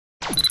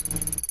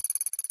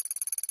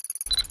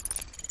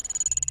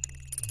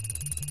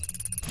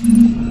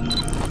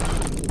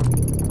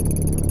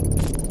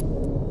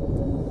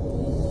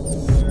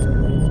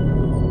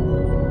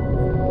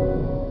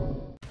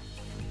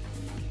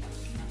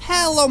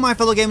Hello my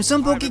fellow gamers,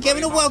 I'm Pokey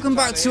Gaming and welcome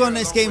back to our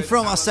next game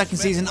from our second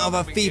season of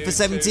our FIFA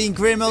 17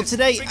 career mode.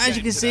 Today, as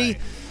you can see,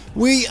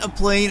 we are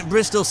playing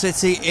Bristol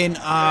City in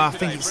our, I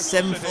think it's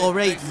 7th or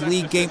 8th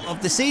league game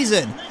of the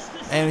season.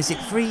 Is it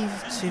 3,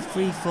 2,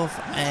 3, 4,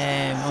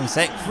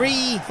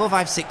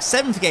 5, 6,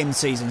 7th game of the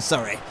season,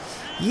 sorry.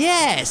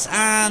 Yes,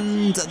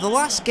 and the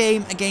last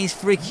game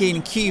against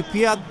freaking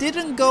QPR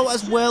didn't go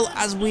as well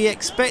as we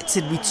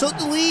expected. We took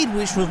the lead,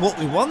 which was what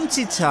we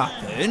wanted to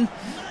happen.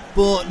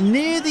 But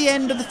near the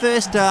end of the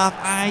first half,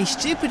 I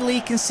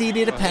stupidly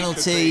conceded a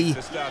penalty,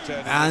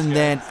 and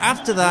then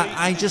after that,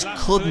 I just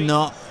could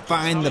not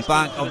find the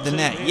back of the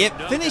net.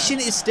 Yep, finishing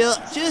is still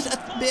just a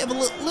bit of a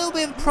little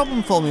bit of a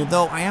problem for me,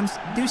 though I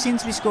do seem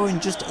to be scoring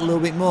just a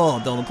little bit more.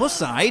 Though on the plus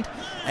side,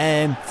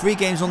 3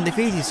 games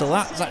undefeated, so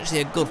that's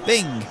actually a good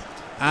thing.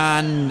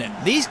 And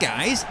these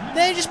guys,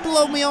 they're just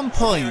below me on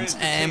points,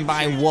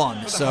 by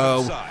 1.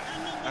 So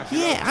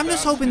yeah, I'm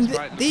just hoping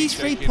that these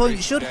 3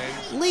 points should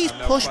at least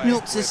push me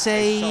up to,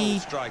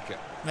 say,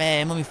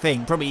 let me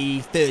think,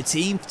 probably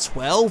 13th,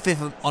 12th if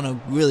I'm on a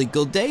really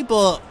good day,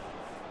 but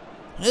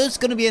it's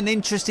going to be an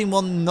interesting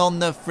one on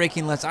the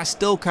freaking list. I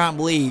still can't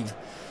believe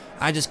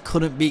I just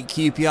couldn't beat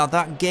QPR.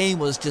 That game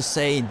was just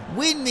saying,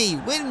 win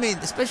me,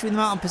 especially with the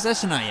amount of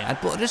possession I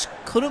had, but I just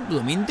couldn't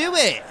blooming do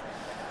it.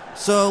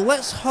 So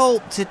let's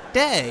hope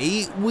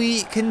today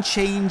we can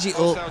change it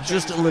up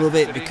just a little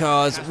bit,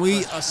 because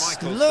we are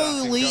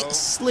slowly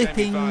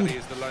slipping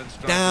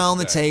down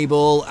the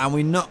table, and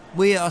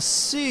we are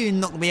soon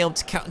not going to be able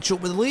to catch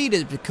up with the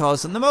leaders,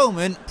 because at the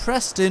moment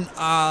Preston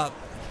are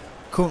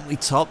currently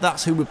top.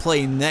 That's who we're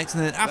playing next,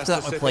 and then after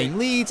that we're playing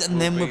Leeds,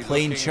 and then we're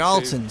playing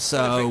Charlton.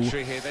 So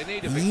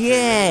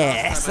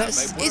yes,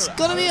 that's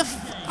gonna be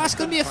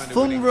a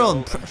fun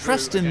run.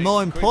 Preston,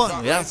 more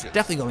importantly, that's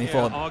definitely going to be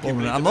fun.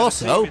 And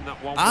also,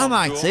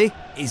 Almighty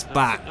is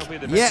back.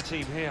 Yep.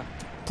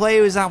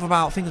 Player is out for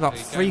about, I think, about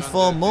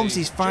 3-4 months.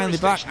 He's finally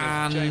back,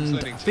 and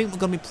I think we're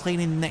going to be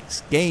playing in the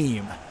next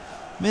game.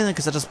 Mainly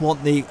because I just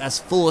want as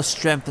full of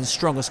strength and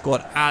stronger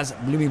squad as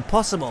blooming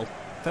possible.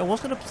 If I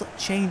was going to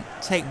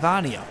take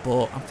Vardy up,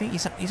 but I think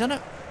he's on a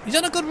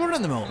good run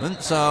at the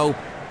moment, so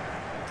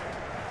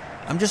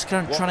I'm just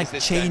trying to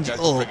change it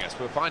up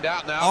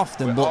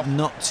often, but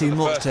not too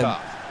much to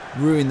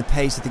ruin the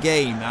pace of the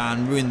game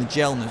and ruin the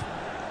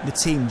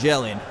team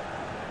gelling.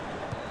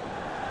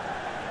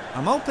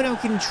 I'm hoping we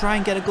can try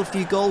and get a good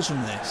few goals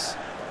from this.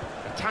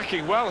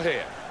 Attacking well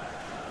here,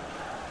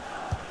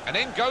 and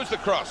in goes the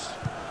cross.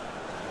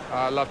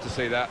 I love to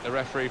see that. The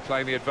referee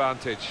playing the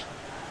advantage.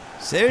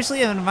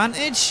 Seriously, an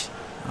advantage?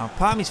 Oh,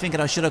 part of me's thinking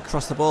I should have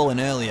crossed the ball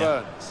in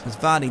earlier, because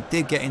Vardy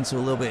did get into a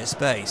little bit of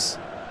space.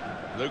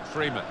 Luke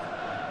Freeman.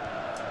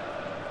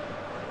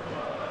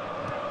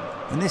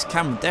 And this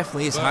camera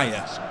definitely is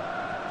higher.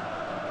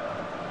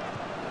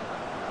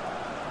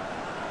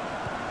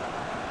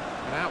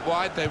 And out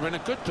wide, they were in a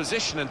good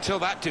position until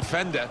that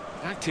defender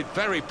acted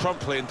very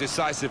promptly and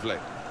decisively.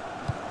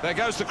 There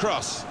goes the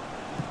cross.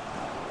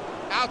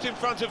 Out in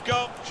front of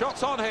goal.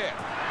 Shots on here.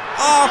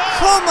 Oh,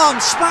 come on,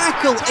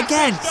 Schmeichel,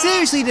 again,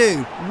 seriously,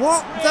 dude.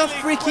 What the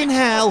freaking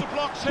hell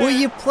were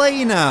you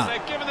playing at? They're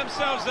giving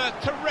themselves a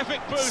terrific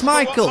boost.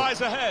 Schmeichel,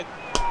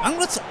 I'm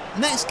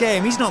next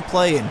game, he's not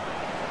playing.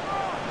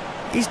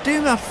 He's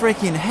doing a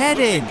freaking head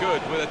in.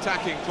 Good with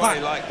attacking play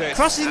like this.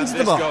 Crossing into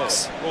the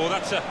box. Oh,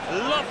 that's a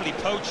lovely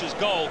poacher's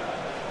goal.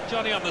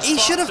 Johnny on the spot. He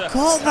should have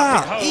caught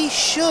that. He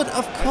should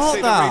have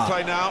caught that.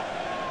 Replay now.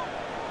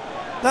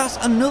 That's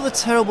another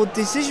terrible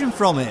decision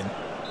from him.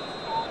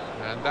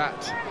 And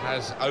that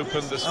has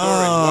opened the scoring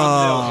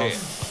 1-0 here.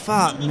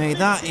 Fuck me,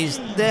 that is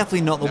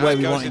definitely not the way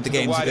we wanted the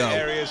game to go.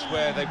 Areas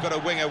where they've got a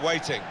winger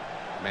waiting.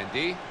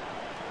 Mendy.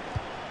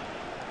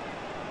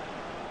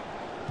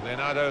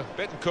 Leonardo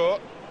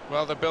Bittencourt.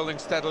 Well, they're building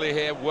steadily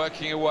here,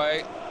 working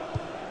away.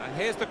 And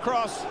here's the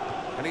cross,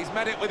 and he's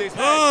met it with his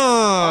head.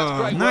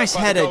 Oh, nice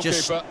header.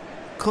 Just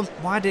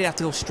why did he have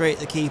to go straight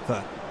at the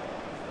keeper?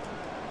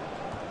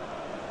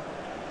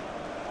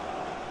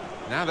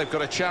 Now they've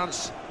got a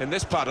chance in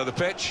this part of the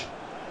pitch.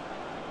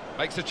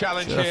 Makes a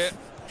challenge here.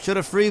 Should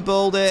have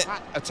free-balled it.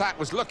 That attack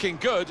was looking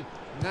good.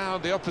 Now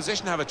the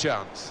opposition have a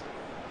chance.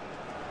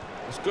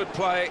 It was good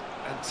play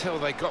until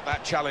they got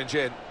that challenge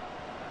in.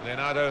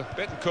 Leonardo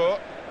Bittencourt.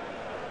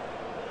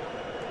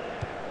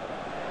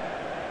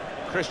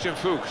 Christian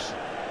Fuchs.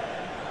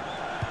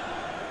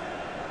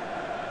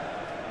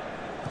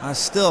 I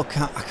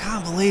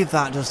can't believe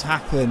that just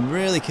happened.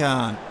 Really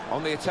can't.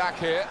 On the attack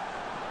here.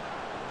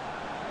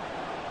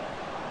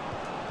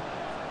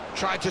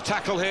 Tried to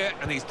tackle here,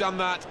 and he's done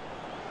that.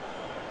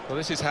 Well,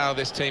 this is how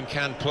this team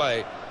can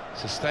play.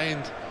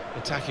 Sustained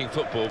attacking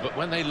football, but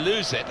when they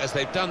lose it, as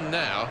they've done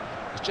now,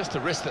 it's just a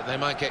risk that they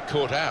might get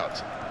caught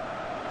out.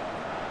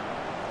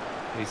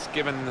 He's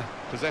given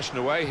possession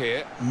away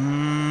here.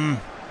 And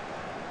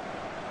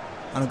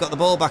I've got the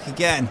ball back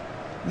again.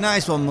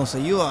 Nice one, Musa.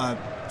 You are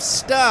a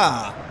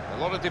star. A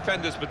lot of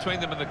defenders between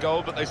them and the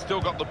goal, but they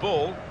still got the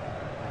ball.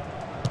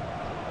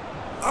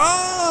 Oh!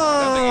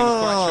 I don't think he was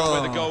quite sure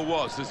where the goal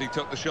was as he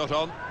took the shot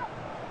on.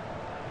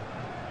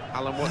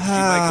 Alan, what did you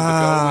make of the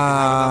goal? We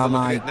can have Oh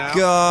my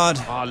God.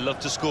 I love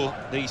to score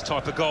these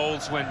type of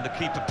goals when the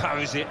keeper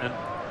parries it, and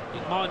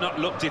it might not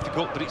look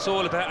difficult, but it's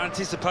all about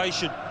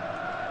anticipation.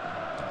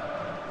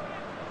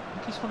 I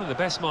think he's one of the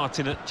best,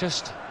 Martin, at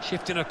just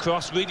shifting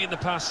across, reading the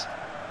pass.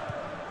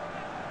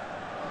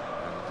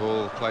 And the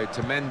ball played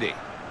to Mendy.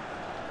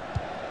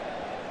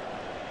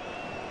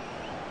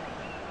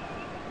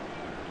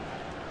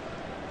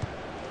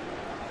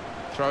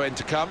 Throw in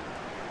to come.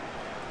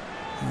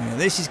 Yeah,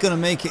 this is going to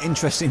make it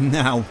interesting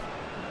now.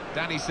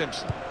 Danny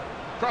Simpson.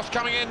 Cross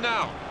coming in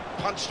now.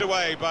 Punched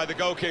away by the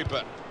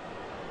goalkeeper.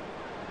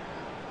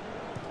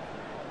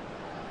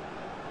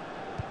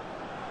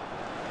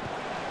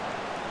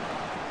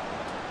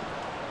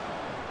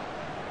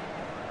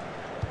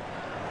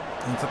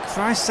 And for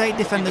Christ's sake,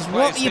 defenders,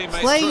 what are you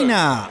playing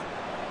at?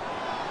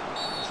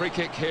 Free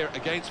kick here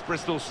against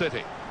Bristol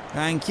City.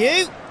 Thank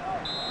you.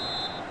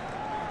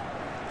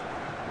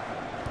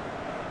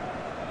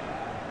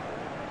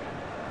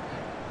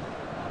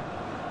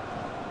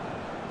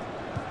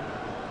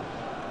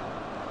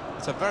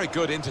 It's a very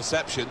good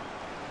interception.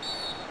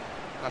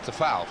 That's a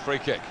foul, free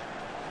kick.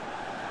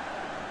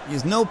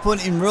 There's no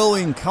point in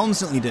rolling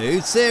constantly,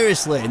 dude.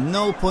 Seriously,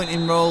 no point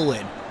in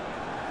rolling.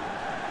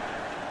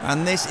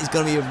 And this is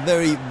going to be a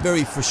very,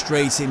 very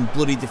frustrating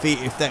bloody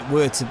defeat if that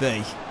were to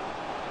be.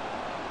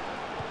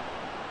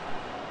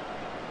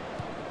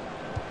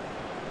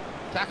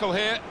 Tackle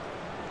here.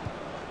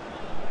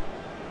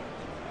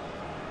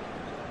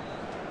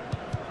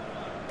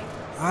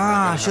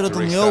 Ah, I should have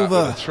done the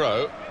over.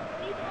 Throw.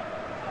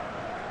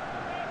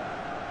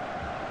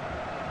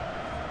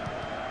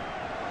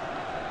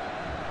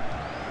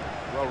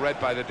 Well read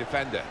by the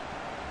defender.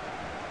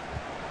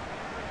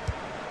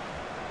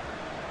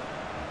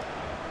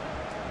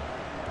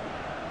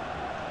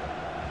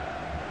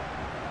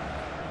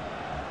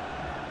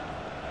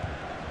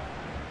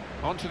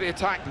 On to the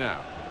attack now.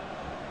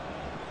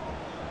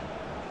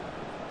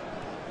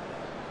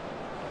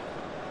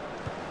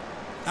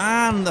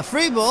 And the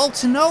free ball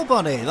to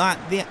nobody. Like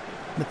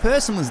the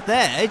person was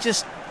there,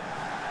 just...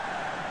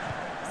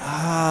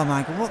 Oh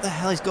my God, what the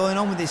hell is going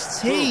on with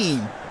this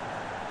team?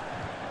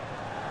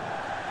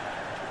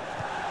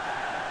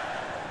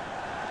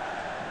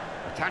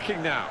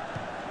 Attacking now.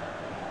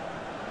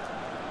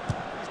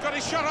 He's got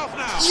his shot off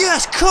now.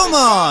 Yes, come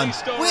on!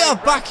 We are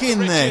back in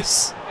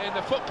this. In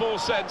the football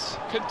sense,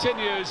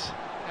 continues,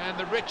 and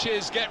the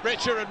riches get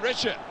richer and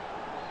richer.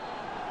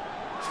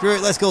 Screw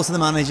it, let's go to the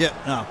manager.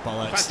 Oh,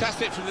 bollocks.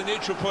 Fantastic from the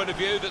neutral point of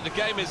view that the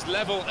game is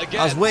level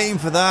again. I was waiting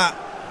for that.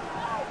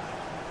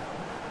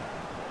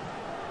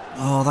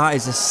 Oh, that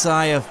is a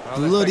sigh of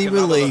bloody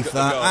relief,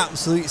 that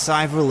absolute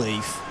sigh of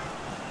relief.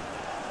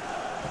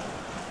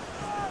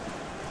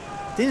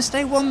 Didn't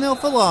stay 1-0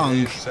 for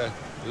long.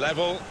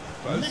 Level,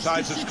 both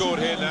sides have scored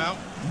here now.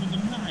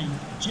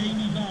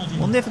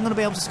 Wonder if I'm going to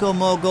be able to score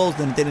more goals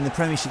than I did in the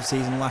Premiership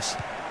season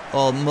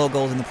or more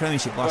goals in the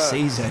Premiership last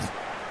season.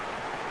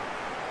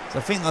 So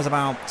I think there's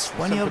about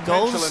 20 odd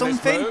goals or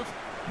something,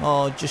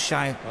 or just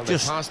shy,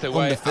 just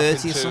under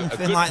 30 or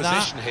something like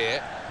that.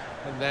 Here,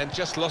 and then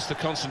just lost the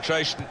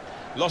concentration,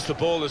 lost the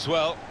ball as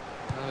well.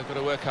 Now they've got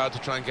to work hard to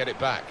try and get it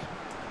back.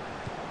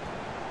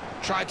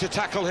 Tried to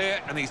tackle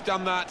here, and he's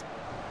done that.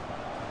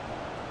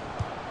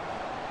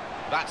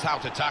 That's how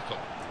to tackle.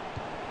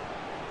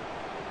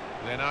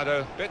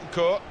 Leonardo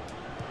Bittencourt.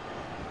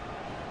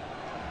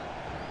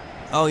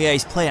 Oh yeah,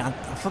 he's playing. I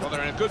forgot. Well,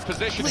 they're in a good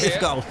position here. I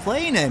forgot I was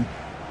playing him.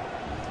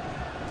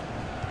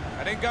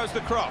 And in goes the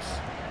cross.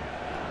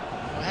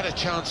 I had a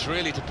chance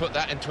really to put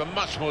that into a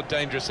much more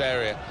dangerous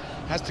area.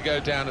 Has to go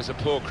down as a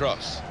poor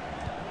cross.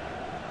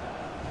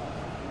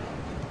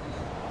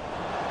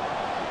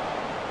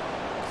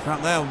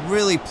 Right, they're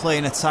really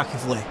playing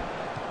attackively.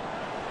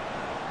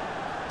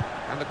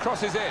 And the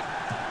cross is in.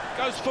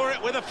 Goes for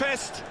it with a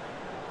fist.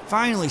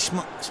 Finally,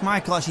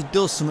 Schmeichel actually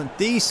does something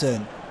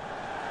decent.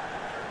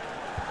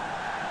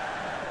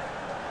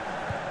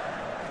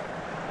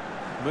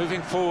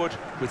 Moving forward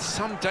with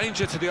some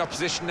danger to the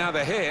opposition now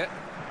they're here.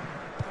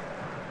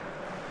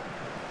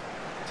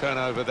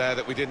 Turnover there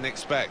that we didn't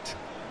expect.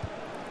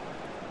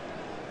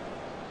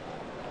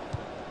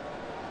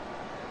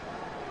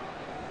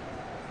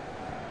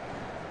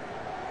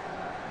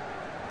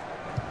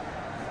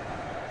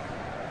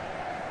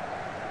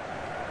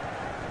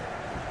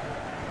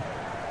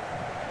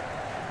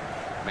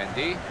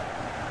 Mendy.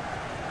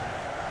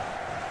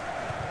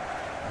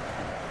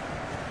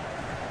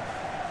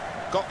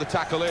 Got the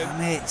tackle in.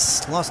 Damn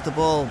it, lost the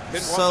ball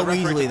so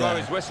easily there.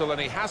 His whistle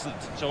and he hasn't.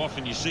 So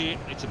often you see it,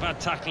 it's a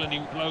bad tackle and he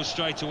blows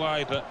straight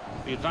away, but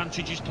the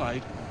advantage is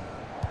played.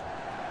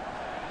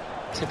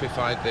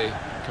 Typified the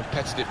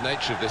competitive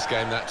nature of this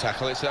game, that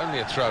tackle. It's only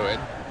a throw-in.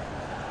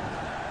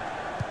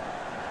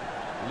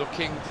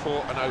 Looking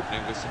for an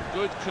opening with some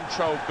good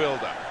controlled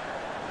build-up.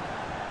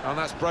 And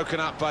that's broken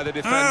up by the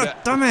defender.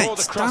 Damn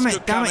it, damn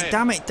it, damn it,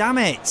 damn it, damn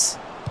it.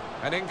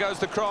 And in goes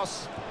the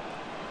cross.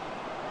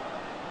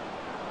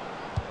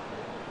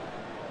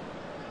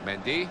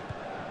 Mendy.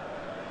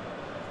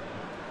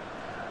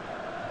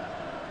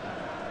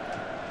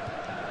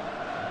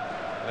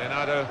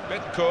 Leonardo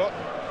Betancourt,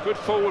 good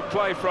forward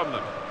play from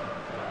them.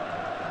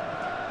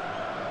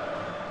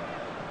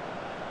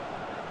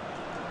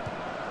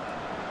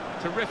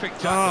 Terrific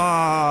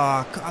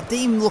tackle. I didn't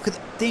even look at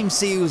didn't even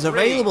see who was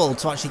available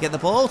to actually get the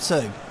ball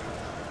to.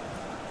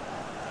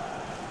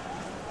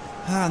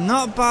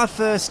 Not a bad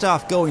first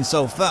half going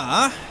so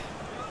far.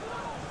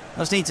 I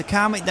just need to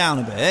calm it down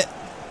a bit.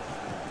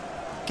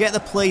 Get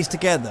the plays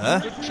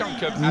together.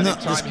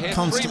 Not just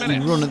constantly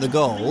run at the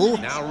goal.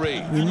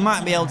 We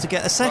might be able to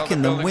get a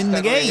second and win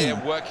the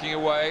game. Working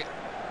away.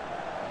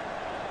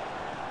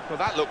 Well,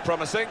 that looked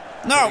promising.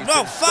 No,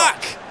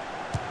 fuck!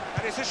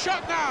 And it's a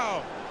shot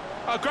now.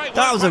 Oh, great.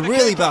 That was a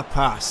really bad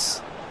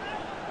pass.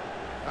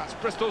 That's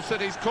Bristol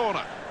City's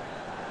corner.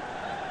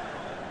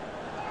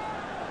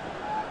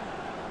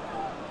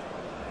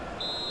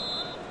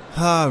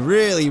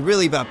 Really,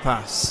 really bad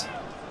pass.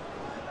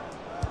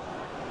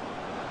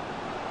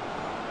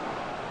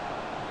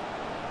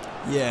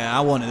 Yeah,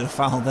 I wanted a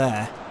foul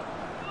there.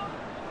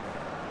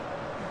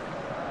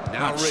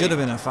 That should have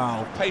been a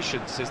foul.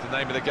 Patience is the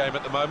name of the game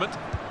at the moment.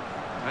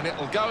 And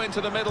it'll go into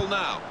the middle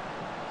now.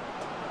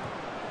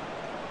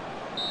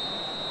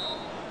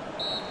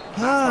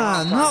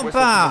 Not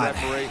bad.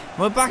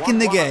 We're back in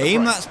the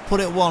game, let's put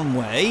it one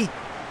way.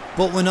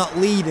 But we're not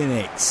leading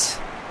it.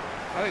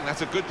 I think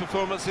that's a good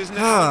performance, isn't it,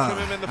 from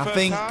him in the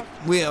first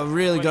half? We are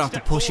really going to have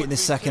to push it in the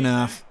second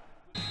half.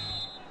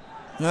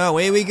 Oh,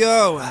 here we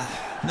go.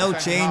 No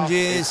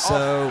changes,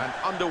 so...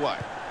 underway.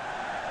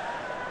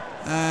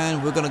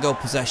 And we're going to go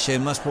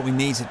possession. That's what we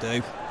need to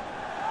do.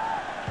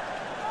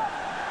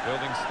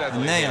 Building steadily.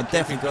 And they are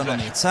definitely going on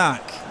the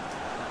attack.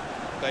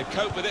 They've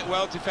coped with it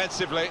well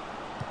defensively.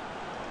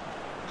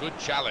 Good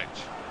challenge.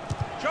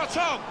 Shot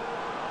on!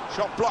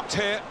 Shot blocked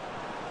here.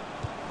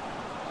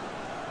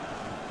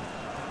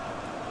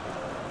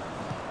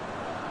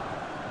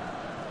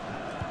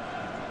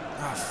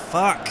 Oh,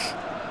 fuck.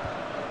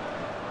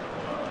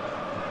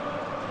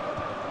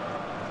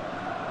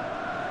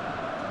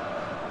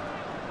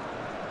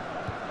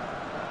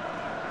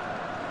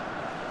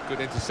 Good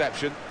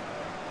interception.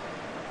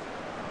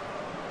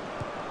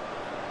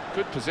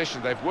 Good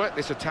position. They've worked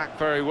this attack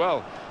very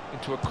well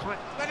into a quite...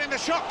 Letting the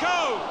shot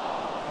go!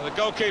 And the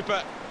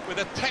goalkeeper with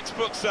a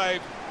textbook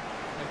save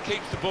and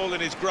keeps the ball in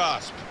his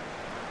grasp.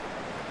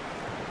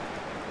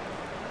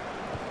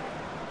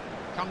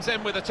 Comes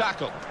in with a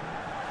tackle.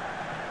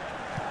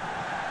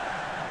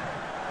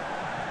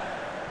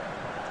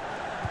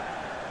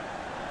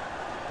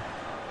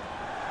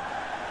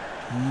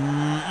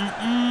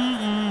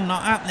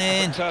 Not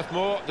happening. Turf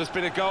Moor, there's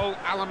been a goal.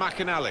 Alan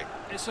McInally.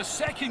 It's a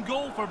second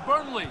goal for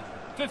Burnley.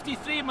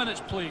 53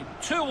 minutes played.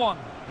 2-1.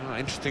 Oh,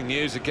 interesting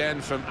news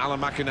again from Alan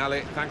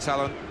McInally. Thanks,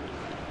 Alan.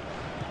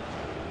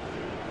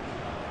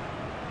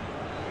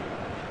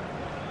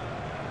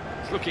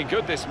 It's looking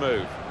good, this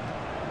move.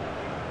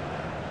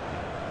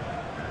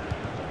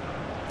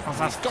 Oh,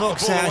 for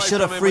fuck's sake, I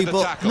should have free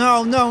ball.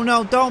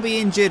 No, don't be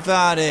injured,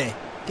 Vardy.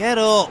 Get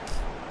up.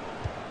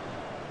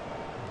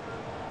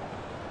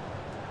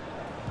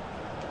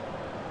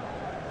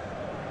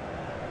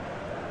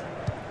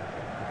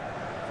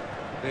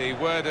 The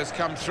word has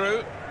come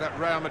through that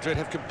Real Madrid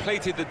have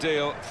completed the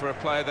deal for a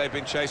player they've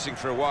been chasing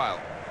for a while.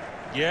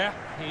 Yeah,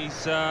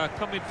 he's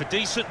coming for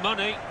decent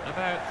money,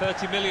 about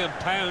 £30 million.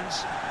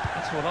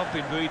 That's what I've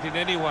been reading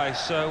anyway,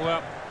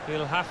 so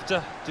he'll have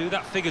to do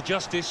that figure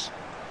justice.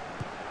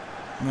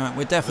 Right,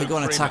 we're definitely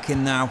going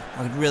attacking now.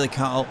 I really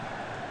can't help.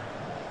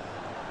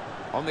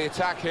 On the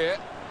attack here.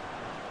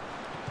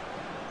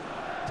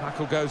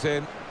 Tackle goes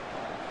in.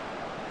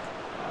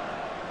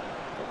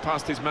 Got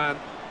past his man.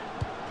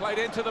 Played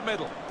into the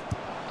middle.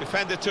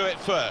 Defender to it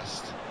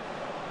first.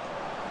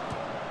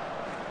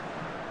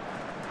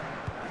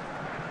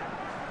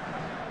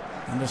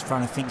 I'm just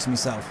trying to think to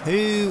myself,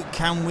 who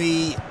can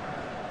we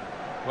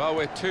Well,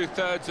 we're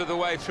 2/3 of the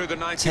way through the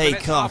 90 take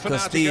minutes. off?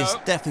 Because there's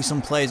definitely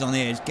some players on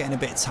the edge getting a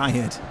bit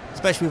tired,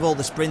 especially with all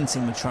the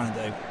sprinting we're trying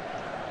to do.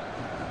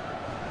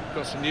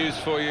 Got some news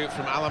for you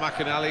from Alan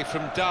McInally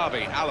from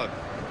Derby. Alan.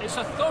 It's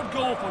a third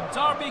goal for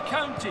Derby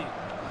County.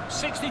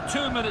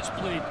 62 minutes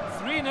played.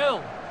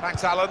 3-0.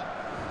 Thanks, Alan.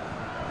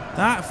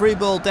 That free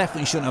ball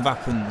definitely shouldn't have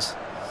happened.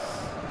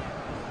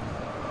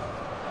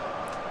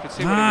 You could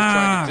see what he was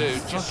trying to do.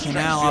 Just fucking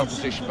stretch hell, the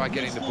opposition by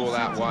getting the ball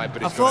out wide,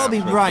 but I it's thought I'd be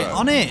gone out for a right throw.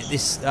 on it,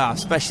 this,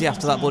 especially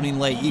after that running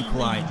late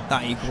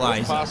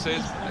equaliser.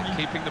 Passes, they're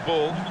keeping the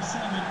ball.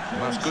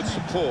 And that's good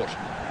support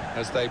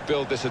as they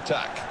build this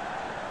attack.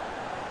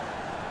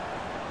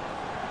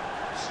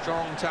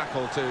 Strong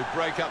tackle to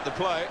break up the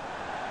play.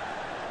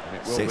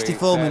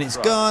 64 minutes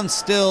gone,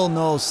 still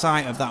no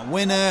sight of that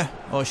winner,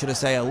 or should I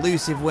say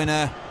elusive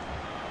winner.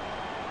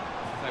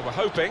 They were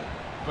hoping,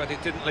 but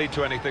it didn't lead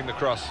to anything, the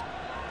cross.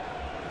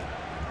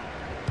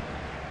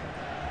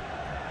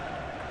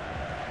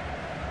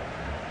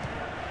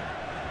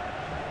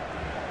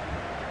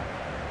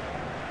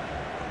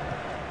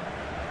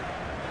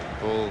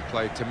 Ball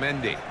played to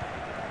Mendy.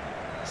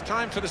 It's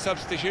time for the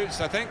substitutes,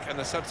 I think, and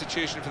the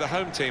substitution for the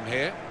home team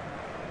here.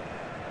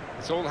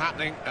 It's all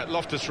happening at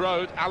Loftus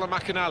Road. Alan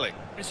McInally.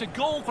 It's a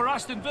goal for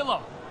Aston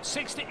Villa.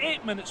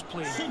 68 minutes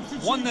played.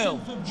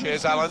 1-0.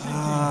 Cheers, Alan.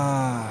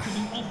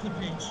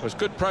 It was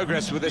good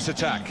progress with this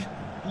attack.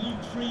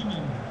 Comes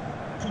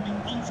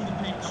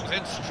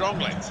in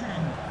strongly.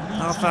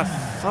 Oh, for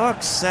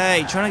fuck's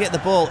sake. Trying to get the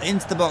ball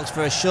into the box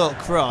for a short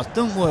cross.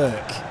 Don't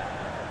work.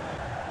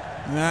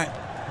 Right.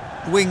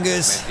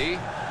 Wingers. Mendy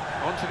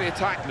onto the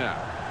attack now.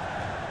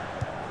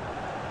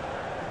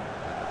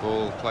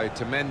 Ball played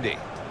to Mendy.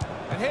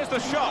 And here's the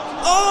shot.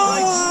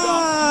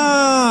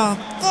 Oh!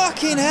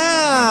 Fucking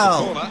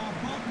hell!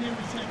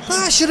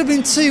 That should have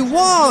been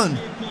 2-1.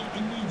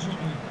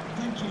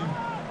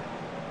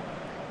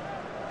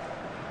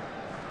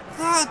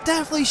 That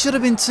definitely should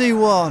have been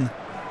 2-1.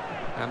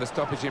 And the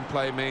stoppage in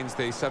play means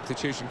the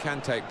substitution can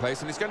take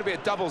place, and it's going to be a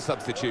double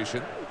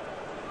substitution.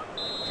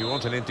 If you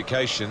want an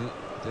indication,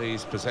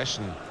 these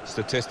possession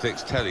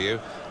statistics tell you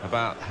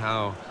about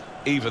how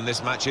even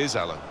this match is,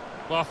 Alan.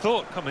 Well, I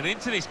thought coming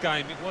into this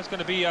game it was going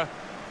to be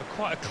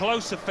quite a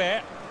close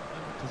affair.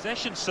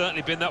 Possession's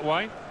certainly been that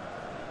way.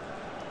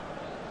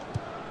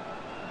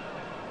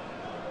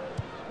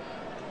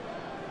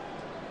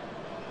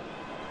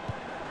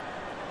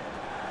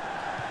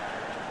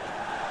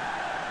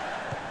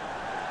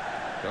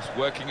 Just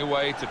working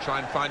away to try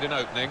and find an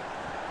opening.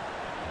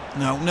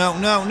 No, no,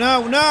 no,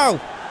 no,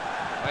 no!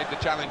 Made the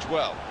challenge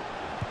well.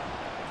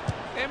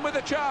 In with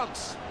a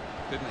chance.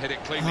 Didn't hit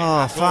it cleanly.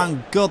 Oh,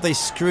 thank God they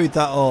screwed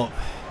that up.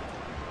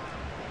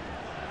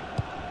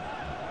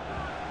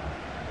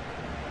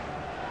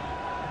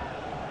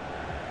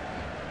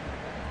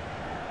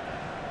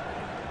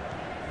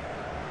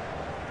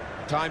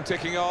 Time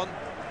ticking on.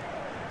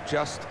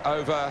 Just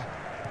over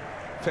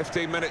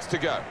 15 minutes to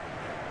go.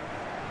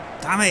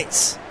 Damn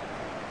it!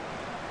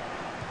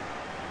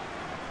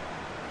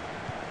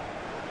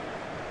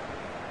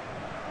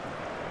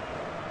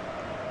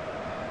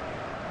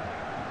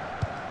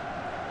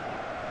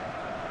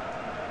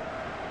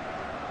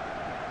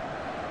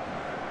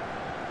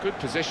 Good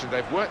position.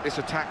 They've worked this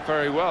attack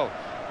very well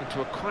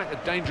into quite a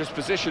dangerous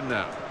position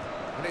now.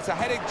 And it's a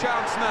heading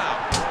chance now.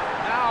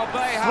 Now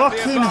they have the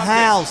Fucking advantage.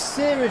 hell,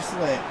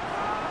 seriously.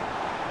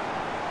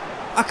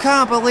 I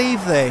can't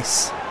believe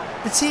this.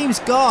 The team's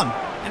gone.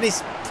 And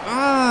it's...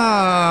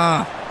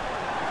 I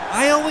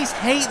always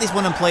hate this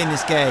when I'm playing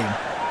this game.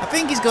 I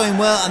think it's going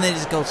well and then it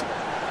just goes...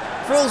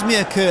 throws me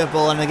a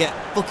curveball and I get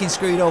fucking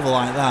screwed over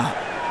like that.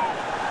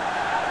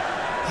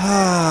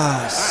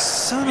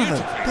 Son of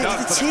a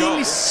bitch. The team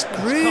is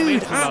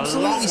screwed.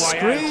 Absolutely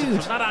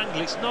screwed. From that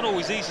angle, it's not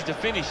always easy to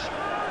finish.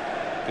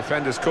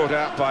 Defenders caught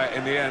out by it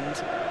in the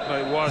end.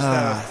 Well, it was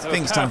I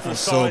think it's time for a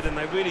sub. And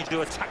they really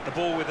do attack the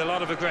ball with a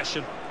lot of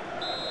aggression.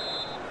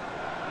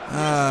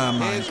 Oh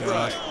my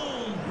God.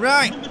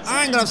 Right,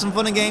 I'm gonna have some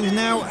fun and games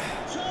now.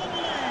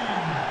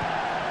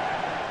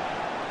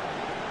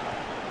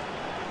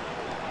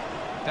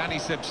 Danny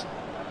Simpson.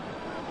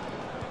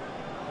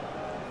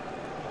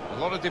 A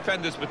lot of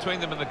defenders between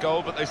them and the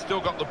goal, but they've still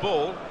got the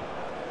ball.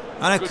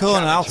 And a Good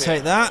corner, I'll challenge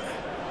take that.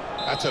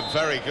 That's a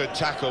very good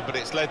tackle, but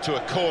it's led to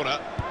a corner.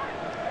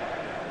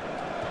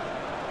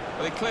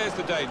 Well, he clears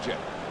the danger.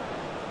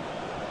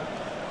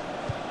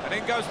 And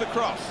in goes the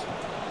cross.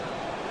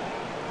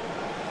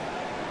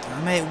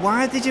 Oh, mate,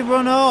 why did you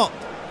run up?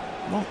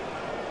 Well,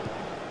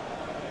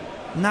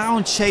 now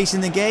I'm chasing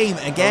the game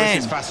Oh, again.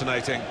 this is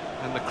fascinating,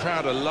 and the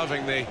crowd are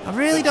loving the... I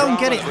really don't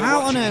get it.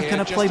 How on earth can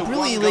I play Just a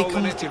brilliantly one-goal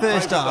come limit in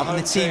first favour of half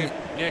and the team...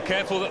 Yeah,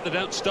 careful that they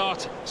don't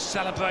start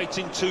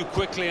celebrating too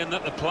quickly and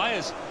that the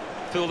players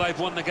feel they've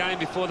won the game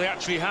before they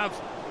actually have.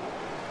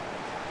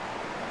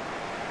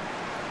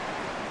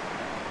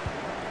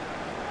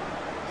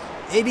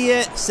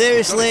 Idiot,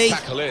 seriously.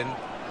 Tackle in,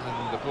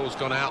 and the ball's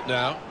gone out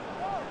now.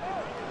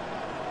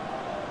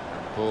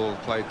 Ball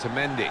played to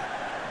Mendy.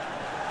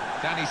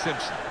 Danny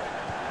Simpson.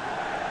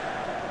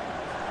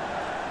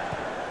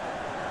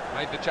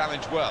 Made the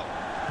challenge well.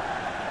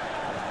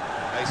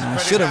 I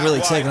should have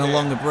really taken a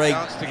longer break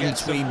in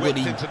between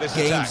bloody games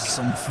or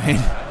something.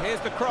 And here's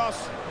the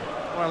cross.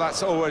 Well,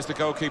 that's always the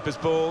goalkeeper's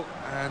ball,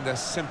 and a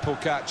simple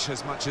catch,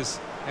 as much as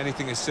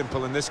anything is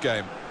simple in this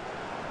game.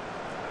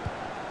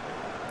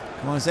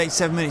 Come on, it's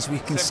 87 minutes. We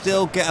can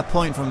still get a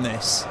point from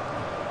this.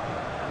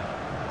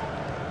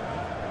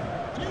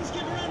 Please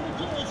give a round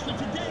of applause for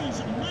today's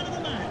man of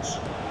the match,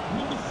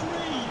 number 3,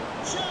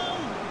 Joe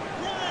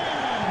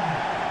Ryan.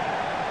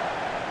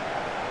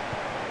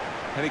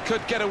 And he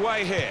could get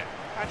away here.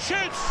 And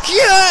shoots!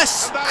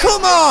 Yes! And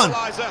Come on!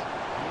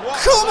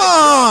 Come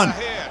on!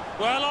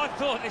 Well, I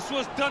thought this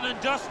was done and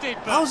dusted.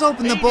 But I was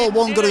hoping the ball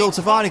wasn't going to go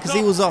to Vardy because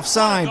he was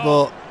offside,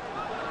 but...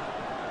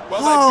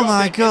 Oh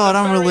my God,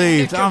 I'm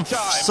relieved. I'm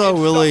so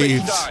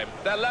relieved.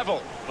 They're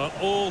level. But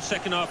all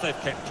second half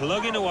they've kept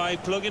plugging away,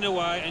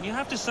 and you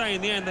have to say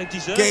in the end they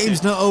deserved it.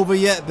 Game's not over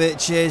yet,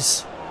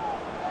 bitches.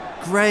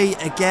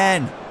 Great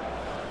again.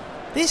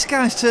 This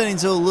guy's turned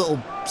into a little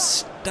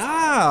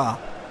star.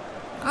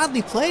 I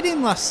hardly played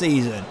him last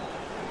season.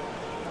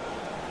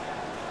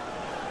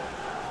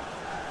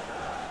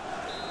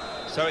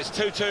 So it's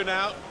 2-2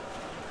 now.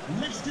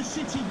 Leicester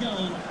City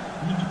goal.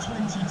 Number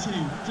 22,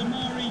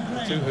 Damari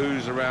Gray. Two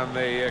whoos around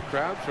the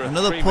crowd for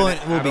Another a point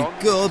will be add-on.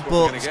 good, That's what we're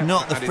but gonna it's get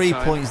not for the added 3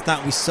 time. points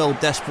that we so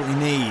desperately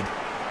need.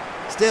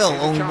 Still,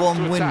 Here's a only chance one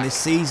to win attack. this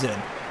season.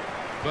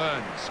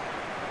 Burns,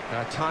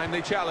 a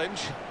timely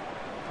challenge.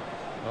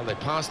 Well, they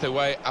passed their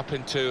way up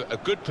into a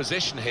good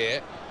position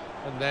here,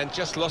 and then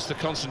just lost the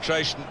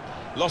concentration,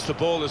 lost the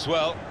ball as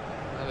well.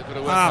 Now they've got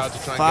to work hard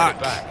to try and get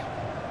it back.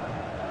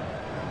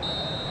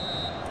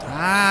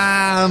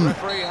 The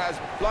referee has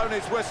blown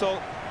his whistle.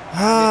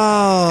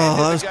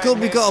 Oh, it's good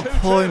we got a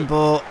point,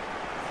 but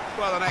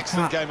well, an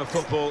excellent game of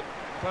football.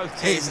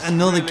 Both teams it's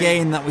another really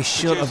game that we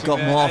should have got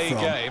producing more their from.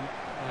 A-game,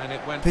 and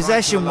it went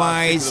Possession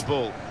right to the last wise, kick of the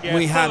ball. Yeah,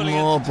 we had thoroughly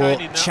more, but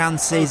entertaining that.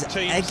 chances Both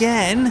teams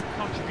again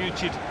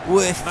contributed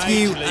were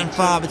few majorly and to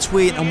far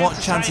between, and really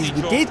what chances we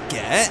entertaining did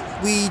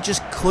get, we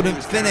just couldn't He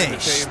was carrying the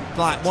finish. team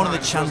Like one of the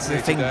at times, chances, I wasn't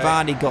he, think today?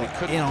 Vardy He got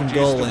couldn't in on produce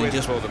goal the and win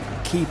just for them.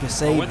 keeper But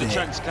saved when the it.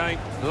 chance came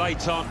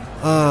late on,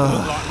 it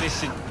looked like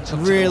missing. Tucked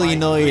it Really away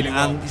annoyed, really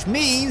well. and which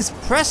means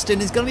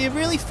Preston is going to be a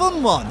really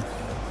fun one.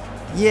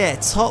 Yeah,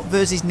 top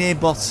versus near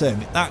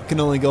bottom. That can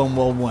only go in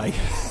one way.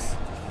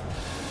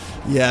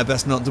 Yeah,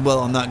 best not dwell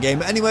on that game.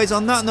 But anyways,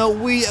 on that note,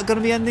 we are going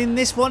to be ending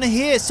this one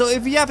here. So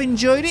if you have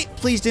enjoyed it,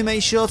 please do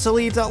make sure to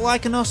leave that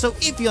like. And also,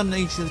 if you're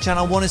new to the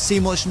channel and want to see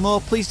much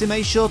more, please do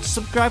make sure to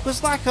subscribe.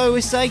 Because like I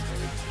always say,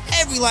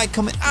 every like,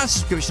 comment and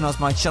subscription helps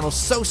my channel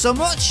so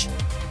much.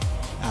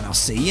 And I'll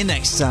see you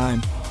next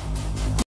time.